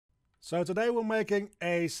So today we're making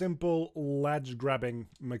a simple ledge grabbing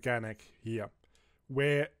mechanic here,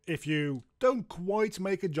 where if you don't quite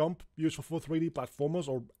make a jump useful for 3D platformers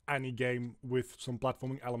or any game with some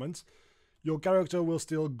platforming elements, your character will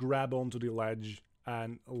still grab onto the ledge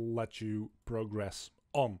and let you progress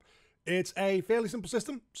on. It's a fairly simple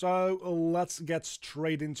system, so let's get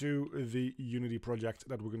straight into the Unity project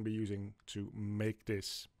that we're going to be using to make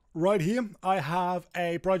this. Right here, I have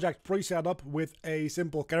a project pre-set up with a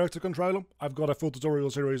simple character controller. I've got a full tutorial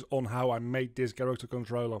series on how I made this character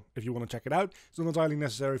controller. If you want to check it out, it's not entirely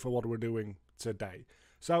necessary for what we're doing today.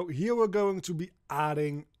 So here we're going to be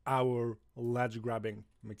adding our ledge grabbing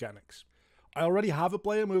mechanics. I already have a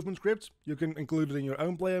player movement script. You can include it in your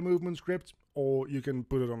own player movement script, or you can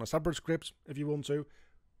put it on a separate script if you want to.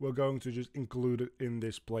 We're going to just include it in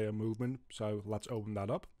this player movement, so let's open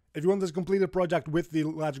that up. If you want this completed project with the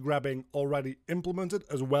ledge grabbing already implemented,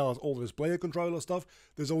 as well as all this player controller stuff,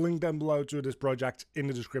 there's a link down below to this project in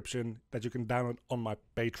the description that you can download on my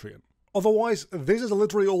Patreon. Otherwise, this is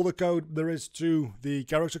literally all the code there is to the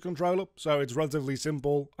character controller, so it's relatively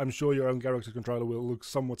simple. I'm sure your own character controller will look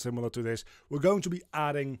somewhat similar to this. We're going to be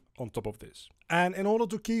adding on top of this. And in order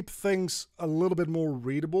to keep things a little bit more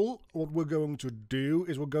readable, what we're going to do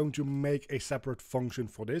is we're going to make a separate function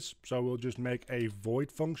for this. So we'll just make a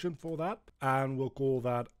void function for that, and we'll call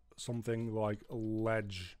that something like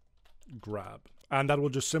ledge grab. And that will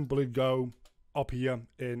just simply go up here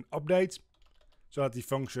in update, so that the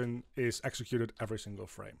function is executed every single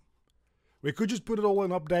frame. We could just put it all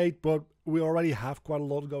in update, but we already have quite a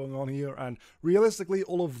lot going on here, and realistically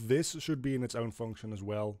all of this should be in its own function as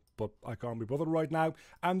well, but I can't be bothered right now,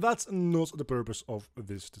 and that's not the purpose of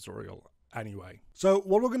this tutorial anyway. So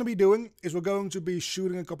what we're going to be doing is we're going to be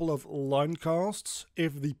shooting a couple of line casts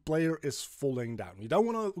if the player is falling down. We don't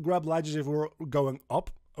want to grab ledges if we're going up,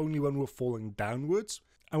 only when we're falling downwards.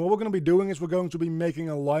 And what we're going to be doing is we're going to be making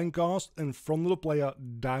a line cast in front of the player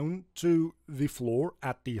down to the floor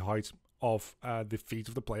at the height of the feet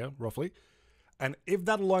of the player, roughly. And if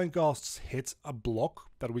that line cast hits a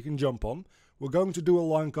block that we can jump on, we're going to do a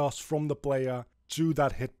line cast from the player to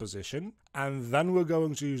that hit position. And then we're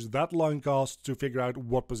going to use that line cast to figure out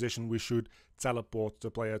what position we should teleport the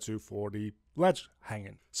player to for the ledge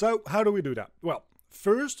hanging. So how do we do that? Well,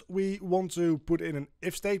 first we want to put in an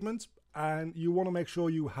if statement. And you want to make sure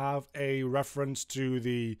you have a reference to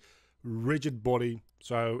the rigid body.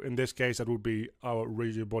 So in this case, that would be our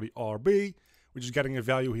rigid body RB, which is getting a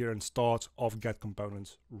value here in start of get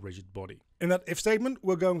component rigid body. In that if statement,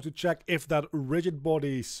 we're going to check if that rigid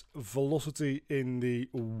body's velocity in the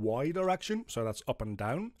Y direction, so that's up and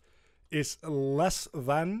down, is less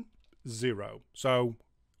than 0. So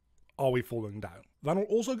are we falling down? Then we're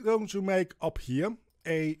also going to make up here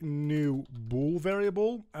a new bool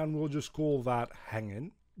variable, and we'll just call that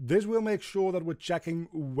hanging. This will make sure that we're checking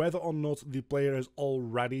whether or not the player is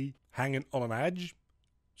already hanging on an edge,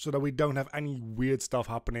 so that we don't have any weird stuff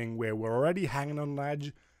happening where we're already hanging on an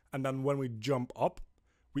edge, and then when we jump up,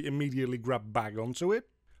 we immediately grab back onto it.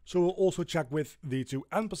 So we'll also check with the two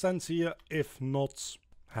ampersands here if not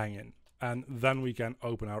hanging, and then we can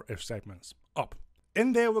open our if statements up.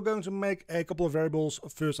 In there, we're going to make a couple of variables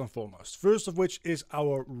first and foremost. First of which is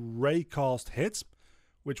our raycast hit,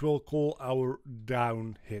 which we'll call our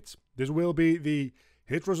down hit. This will be the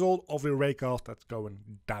hit result of the raycast that's going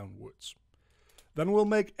downwards. Then we'll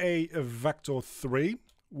make a vector 3,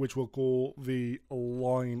 which we'll call the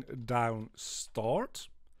line down start.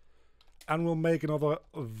 And we'll make another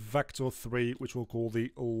vector 3, which we'll call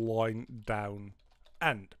the line down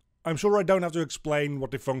end. I'm sure I don't have to explain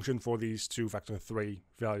what the function for these two vector 3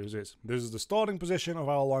 values is. This is the starting position of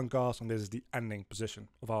our line cast, and this is the ending position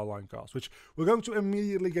of our line cast, which we're going to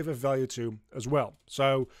immediately give a value to as well.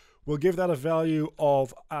 So we'll give that a value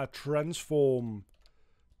of a transform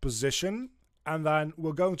position, and then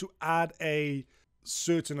we're going to add a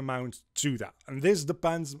certain amount to that. And this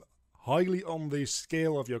depends highly on the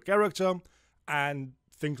scale of your character and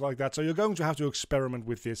things like that. So you're going to have to experiment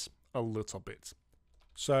with this a little bit.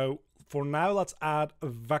 So for now, let's add a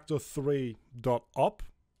vector3.up.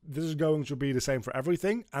 This is going to be the same for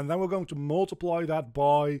everything. And then we're going to multiply that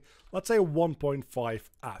by, let's say,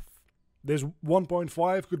 1.5f. This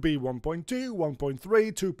 1.5 could be 1.2, 1.3,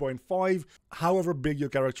 2.5. However big your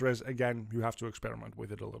character is, again, you have to experiment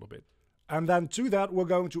with it a little bit. And then to that, we're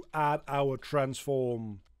going to add our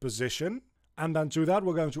transform position. And then to that,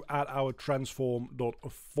 we're going to add our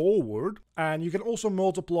transform.forward. And you can also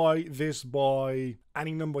multiply this by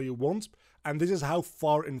any number you want. And this is how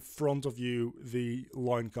far in front of you the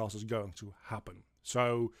line cast is going to happen.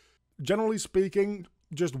 So generally speaking,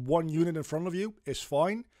 just one unit in front of you is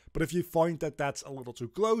fine. But if you find that that's a little too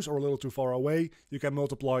close or a little too far away, you can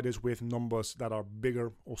multiply this with numbers that are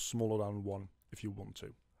bigger or smaller than 1 if you want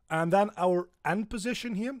to. And then our end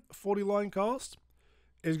position here for the line cast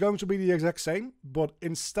is going to be the exact same, but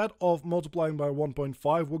instead of multiplying by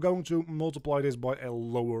 1.5, we're going to multiply this by a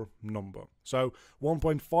lower number. So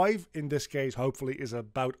 1.5 in this case hopefully is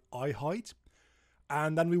about eye height,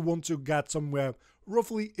 and then we want to get somewhere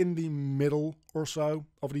roughly in the middle or so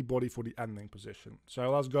of the body for the ending position.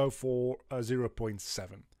 So let's go for a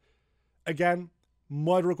 0.7. Again,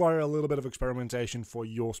 might require a little bit of experimentation for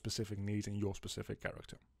your specific needs and your specific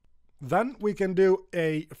character. Then we can do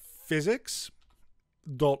a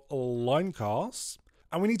physics.linecast,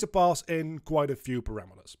 and we need to pass in quite a few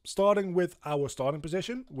parameters, starting with our starting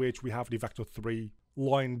position, which we have the vector3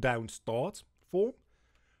 line down start for.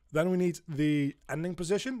 Then we need the ending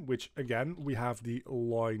position, which again we have the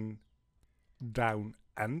line down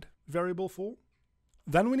end variable for.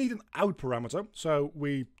 Then we need an out parameter, so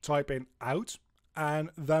we type in out, and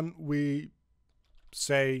then we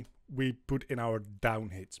say we put in our down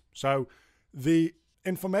hit. So the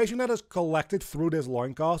information that is collected through this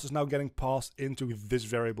line cast is now getting passed into this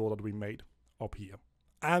variable that we made up here.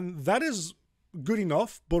 And that is good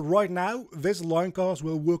enough, but right now this line cast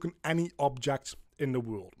will work on any object in the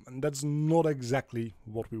world, and that's not exactly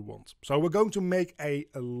what we want. So we're going to make a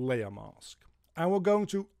layer mask, and we're going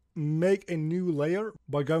to make a new layer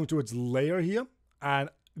by going to its layer here and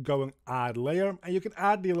going add layer, and you can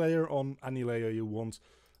add the layer on any layer you want.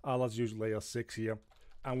 Let's use layer 6 here,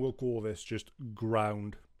 and we'll call this just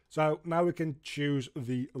ground. So now we can choose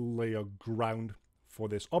the layer ground for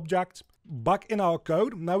this object. Back in our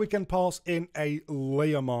code, now we can pass in a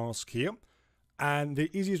layer mask here, and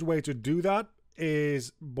the easiest way to do that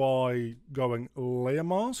is by going layer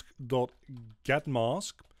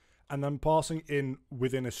mask.getMask and then passing in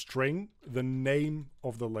within a string the name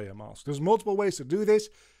of the layer mask. There's multiple ways to do this.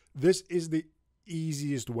 This is the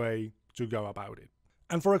easiest way to go about it.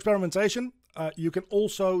 And for experimentation, you can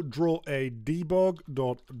also draw a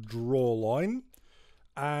debug.drawLine,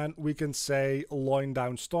 and we can say line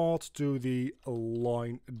down start to the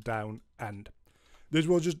line down end. This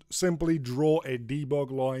will just simply draw a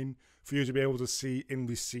debug line for you to be able to see in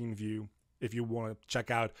the scene view if you want to check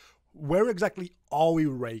out where exactly are we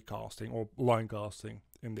ray casting or line casting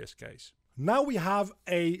in this case. Now we have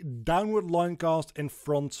a downward line cast in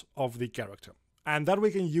front of the character, and that we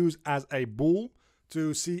can use as a bool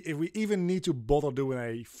to see if we even need to bother doing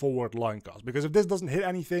a forward line cast, because if this doesn't hit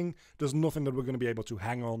anything, there's nothing that we're going to be able to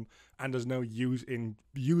hang on, and there's no use in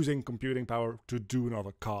using computing power to do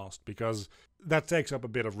another cast, because that takes up a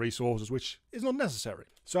bit of resources, which is not necessary.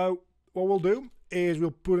 So what we'll do is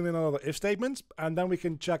we'll put in another if statement, and then we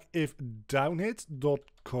can check if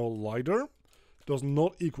downhit.collider does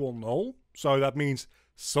not equal null. So that means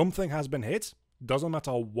something has been hit, doesn't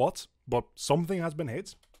matter what, but something has been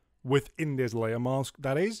hit within this layer mask,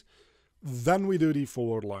 that is. Then we do the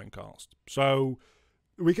forward line cast. So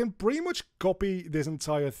we can pretty much copy this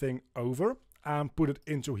entire thing over and put it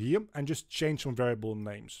into here and just change some variable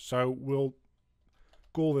names. So we'll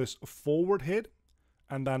call this forward hit,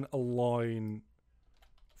 and then align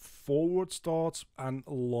forward start and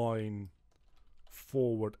align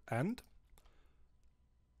forward end,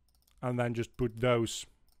 and then just put those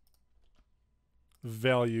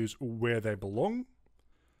values where they belong.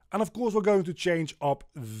 And of course we're going to change up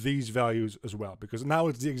these values as well, because now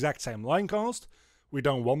it's the exact same line cast. We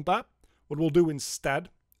don't want that. What we'll do instead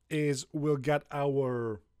is we'll get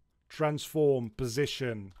our transform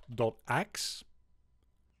position.x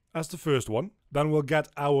as the first one. Then we'll get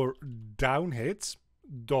our down hit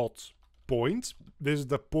dot point. This is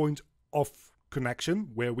the point of connection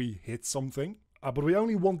where we hit something. But we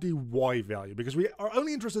only want the y value because we are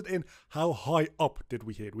only interested in how high up did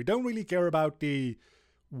we hit. We don't really care about the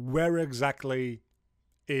where exactly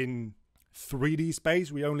in 3D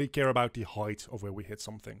space. We only care about the height of where we hit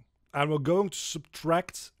something. And we're going to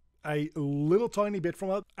subtract a little tiny bit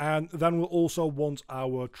from it. And then we'll also want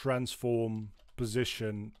our transform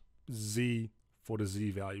position z for the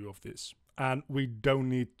z value of this. And we don't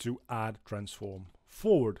need to add transform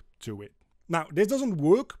forward to it. Now, this doesn't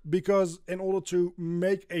work because in order to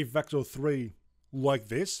make a vector 3 like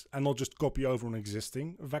this and not just copy over an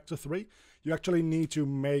existing vector 3, you actually need to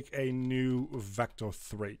make a new vector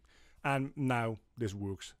 3. And now this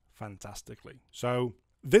works fantastically. So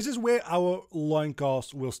this is where our line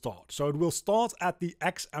cast will start. So it will start at the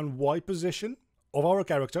X and Y position of our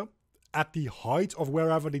character at the height of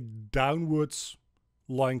wherever the downwards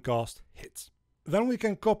line cast hits. Then we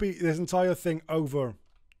can copy this entire thing over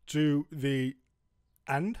to the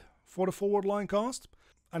end for the forward line cast.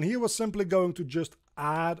 And here we're simply going to just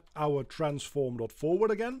add our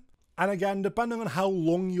transform.forward again. And again, depending on how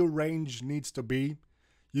long your range needs to be,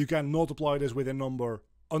 you can multiply this with a number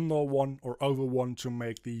under 1 or over 1 to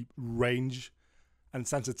make the range and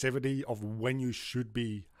sensitivity of when you should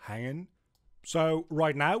be hanging. So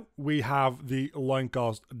right now we have the line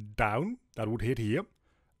cast down that would hit here,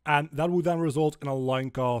 and that would then result in a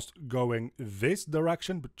line cast going this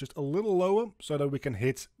direction, but just a little lower so that we can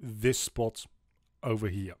hit this spot over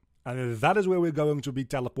here. And that is where we're going to be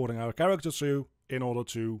teleporting our character to in order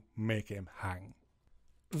to make him hang.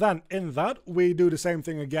 Then in that we do the same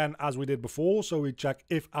thing again as we did before, so we check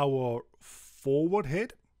if our forward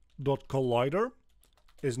hit dot collider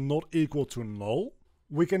is not equal to null.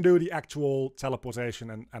 We can do the actual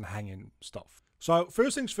teleportation and hanging stuff. So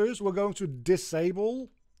first things first, we're going to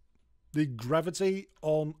disable the gravity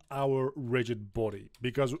on our rigid body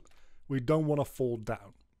because we don't want to fall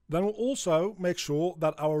down. Then we'll also make sure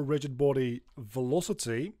that our rigid body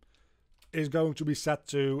velocity is going to be set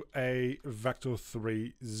to a vector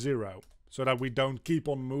 3, 0, so that we don't keep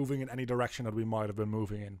on moving in any direction that we might have been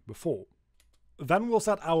moving in before. Then we'll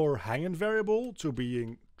set our hanging variable to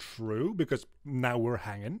being true, because now we're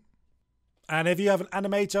hanging. And if you have an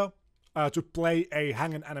animator to play a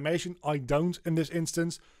hanging animation, I don't in this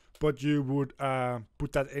instance, but you would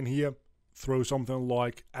put that in here through something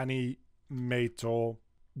like animator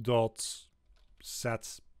dot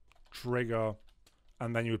set trigger,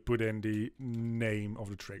 and then you would put in the name of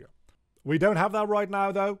the trigger. We don't have that right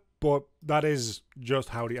now though, but that is just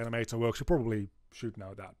how the animator works. You probably should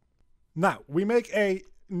know that. Now, we make a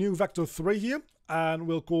new vector 3 here, and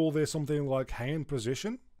we'll call this something like hanging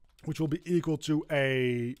position, which will be equal to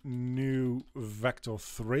a new vector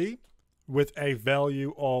 3 with a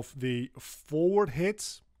value of the forward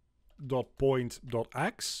hit dot point dot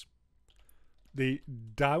x, the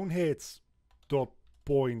down hit dot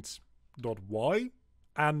point dot y,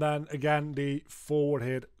 and then again the forward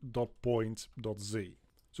hit dot point dot z.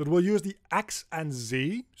 So it will use the x and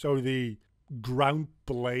z, so the ground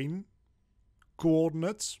plane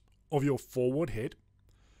coordinates of your forward hit,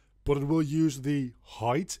 but it will use the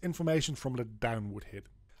height information from the downward hit.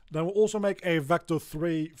 Then we'll also make a vector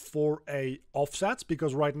 3 for a offset,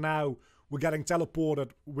 because right now we're getting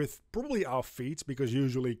teleported with probably our feet, because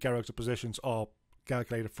usually character positions are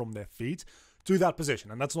calculated from their feet to that position,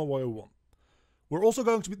 and that's not what we want. We're also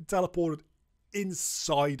going to be teleported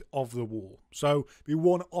inside of the wall, so we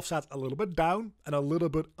want to offset a little bit down and a little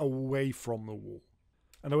bit away from the wall.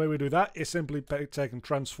 And the way we do that is simply taking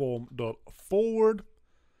transform.forward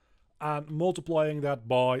and multiplying that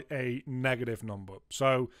by a negative number.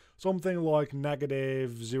 So something like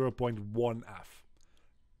negative 0.1f.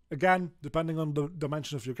 Again, depending on the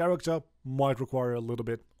dimension of your character, might require a little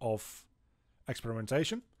bit of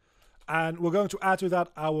experimentation. And we're going to add to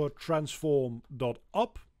that our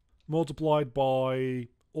transform.up multiplied by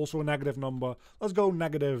also a negative number. Let's go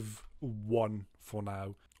negative 1 for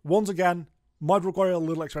now. Once again, might require a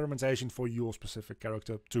little experimentation for your specific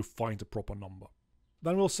character to find the proper number.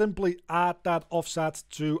 Then we'll simply add that offset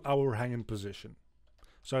to our hanging position.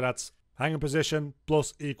 So that's hanging position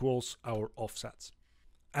plus equals our offset.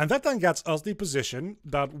 And that then gets us the position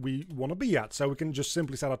that we want to be at. So we can just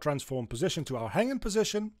simply set our transform position to our hanging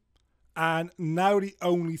position. And now the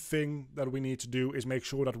only thing that we need to do is make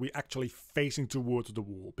sure that we're actually facing towards the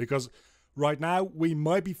wall. Because right now we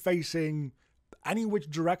might be facing any which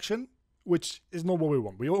direction, which is not what we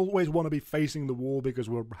want. We always want to be facing the wall because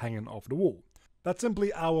we're hanging off the wall. That's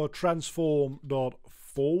simply our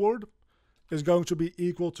transform.forward is going to be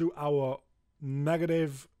equal to our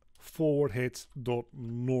negative forward hit dot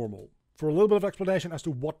normal. For a little bit of explanation as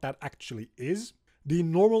to what that actually is, the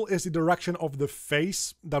normal is the direction of the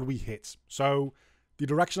face that we hit. So the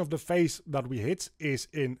direction of the face that we hit is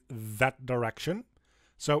in that direction.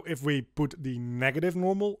 So if we put the negative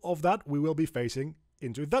normal of that, we will be facing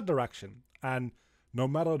into that direction. And no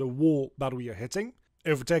matter the wall that we are hitting,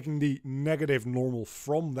 if we're taking the negative normal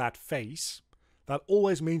from that face, that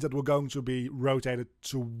always means that we're going to be rotated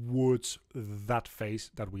towards that face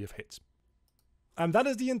that we have hit. And that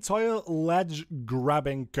is the entire ledge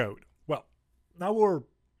grabbing code. Well, now we're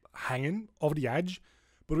hanging off the edge,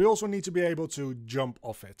 but we also need to be able to jump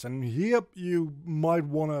off it. And here you might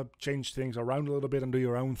want to change things around a little bit and do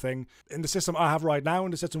your own thing. In the system I have right now,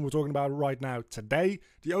 in the system we're talking about right now today,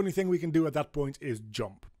 the only thing we can do at that point is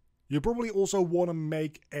jump. You probably also want to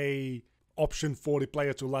make a option for the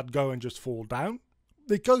player to let go and just fall down.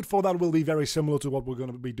 The code for that will be very similar to what we're going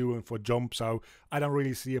to be doing for jump, so I don't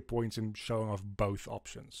really see a point in showing off both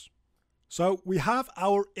options. So we have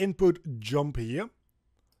our input jump here,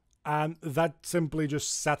 and that simply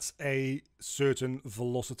just sets a certain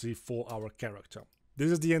velocity for our character.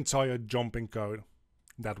 This is the entire jumping code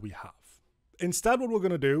that we have. Instead, what we're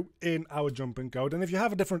going to do in our jumping code, and if you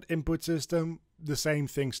have a different input system, the same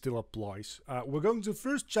thing still applies. We're going to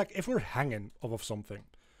first check if we're hanging off of something.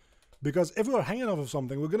 Because if we're hanging off of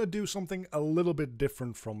something, we're going to do something a little bit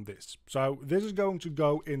different from this. So this is going to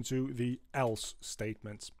go into the else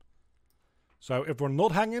statement. So if we're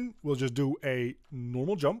not hanging, we'll just do a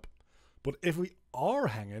normal jump. But if we are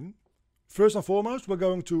hanging, first and foremost, we're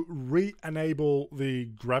going to re-enable the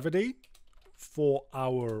gravity for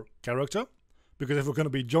our character. Because if we're going to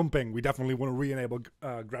be jumping, we definitely want to re-enable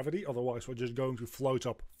gravity. Otherwise, we're just going to float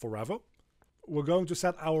up forever. We're going to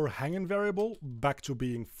set our hanging variable back to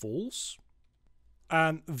being false.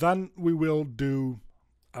 And then we will do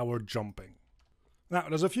our jumping. Now,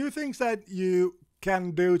 there's a few things that you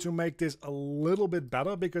can do to make this a little bit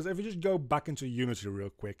better. Because if you just go back into Unity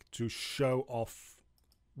real quick to show off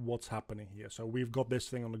what's happening here. So we've got this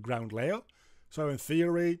thing on the ground layer. So in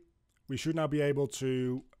theory, we should now be able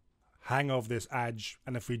to hang off this edge.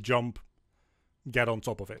 And if we jump, get on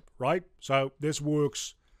top of it, right? So this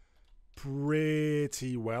works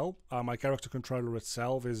pretty well. My character controller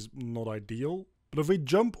itself is not ideal, but if we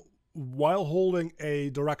jump while holding a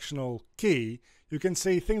directional key, you can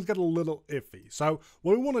see things get a little iffy. So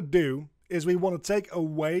what we want to do is we want to take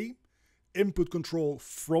away input control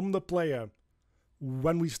from the player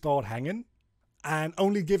when we start hanging and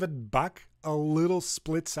only give it back a little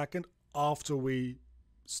split second after we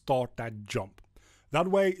start that jump. That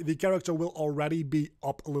way the character will already be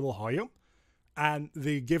up a little higher and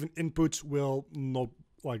the given inputs will not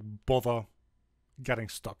bother getting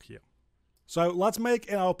stuck here. So let's make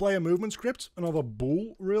in our player movement script another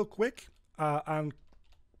bool real quick and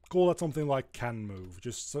call that something like can move.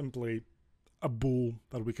 Just simply a bool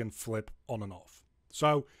that we can flip on and off.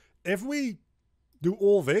 So if we do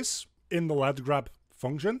all this in the let's grab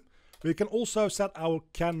function, we can also set our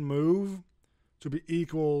can move to be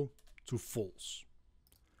equal to false.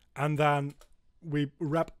 And then we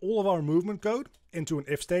wrap all of our movement code into an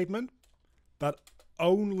if statement that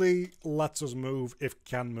only lets us move if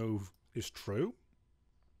can move is true.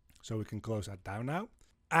 So we can close that down now.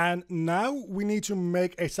 And now we need to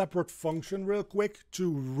make a separate function real quick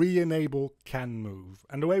to re-enable can move.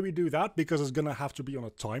 And the way we do that, because it's going to have to be on a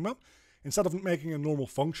timer, instead of making a normal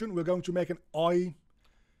function, we're going to make an I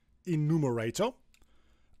enumerator.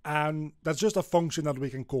 And that's just a function that we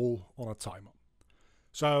can call on a timer.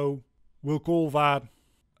 So we'll call that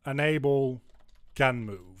enable can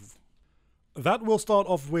move. That will start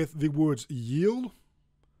off with the words yield,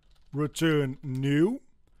 return new,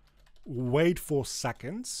 wait for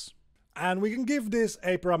seconds, and we can give this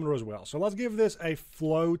a parameter as well. So let's give this a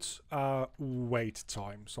float wait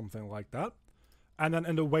time, something like that. And then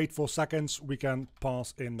in the wait for seconds, we can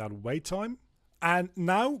pass in that wait time. And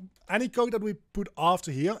now any code that we put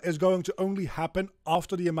after here is going to only happen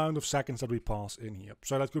after the amount of seconds that we pass in here.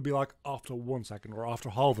 So that could be like after 1 second or after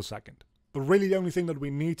half a second. But really the only thing that we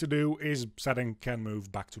need to do is setting can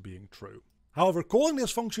move back to being true. However, calling this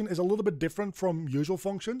function is a little bit different from usual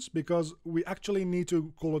functions because we actually need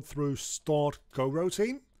to call it through start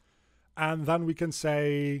coroutine. And then we can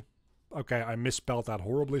say, okay, I misspelled that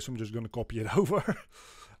horribly, so I'm just going to copy it over.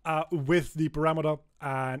 With the parameter,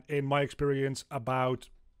 and in my experience about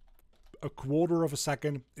 1/4 of a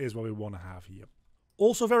second is what we want to have here.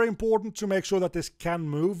 Also very important to make sure that this can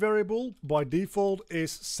move variable by default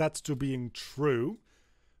is set to being true,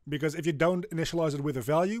 because if you don't initialize it with a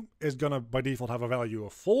value, it's gonna by default have a value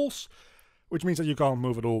of false, which means that you can't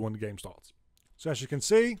move at all when the game starts. So as you can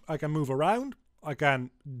see, I can move around, I can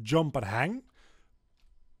jump and hang,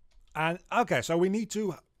 and okay, so we need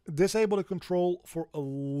to disable the control for a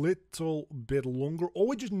little bit longer, or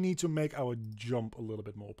we just need to make our jump a little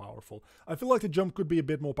bit more powerful. I feel like the jump could be a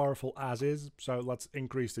bit more powerful as is, so let's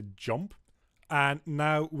increase the jump. And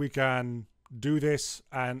now we can do this,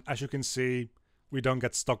 and as you can see, we don't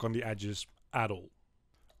get stuck on the edges at all.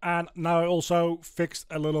 And now I also fixed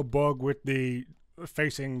a little bug with the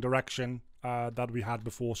facing direction that we had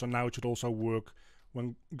before, so now it should also work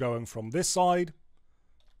when going from this side,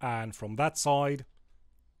 and from that side,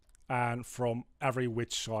 and from every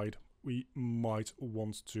which side we might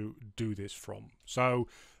want to do this from. So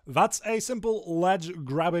that's a simple ledge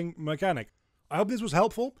grabbing mechanic. I hope this was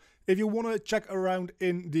helpful. If you want to check around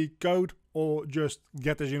in the code or just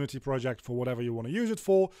get this Unity project for whatever you want to use it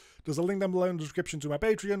for, there's a link down below in the description to my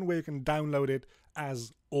Patreon where you can download it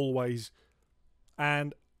as always.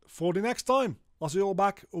 And for the next time, I'll see you all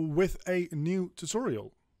back with a new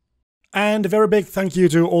tutorial. And a very big thank you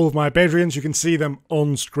to all of my Patreons. You can see them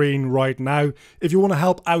on screen right now. If you want to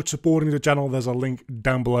help out supporting the channel, there's a link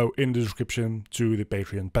down below in the description to the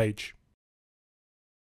Patreon page.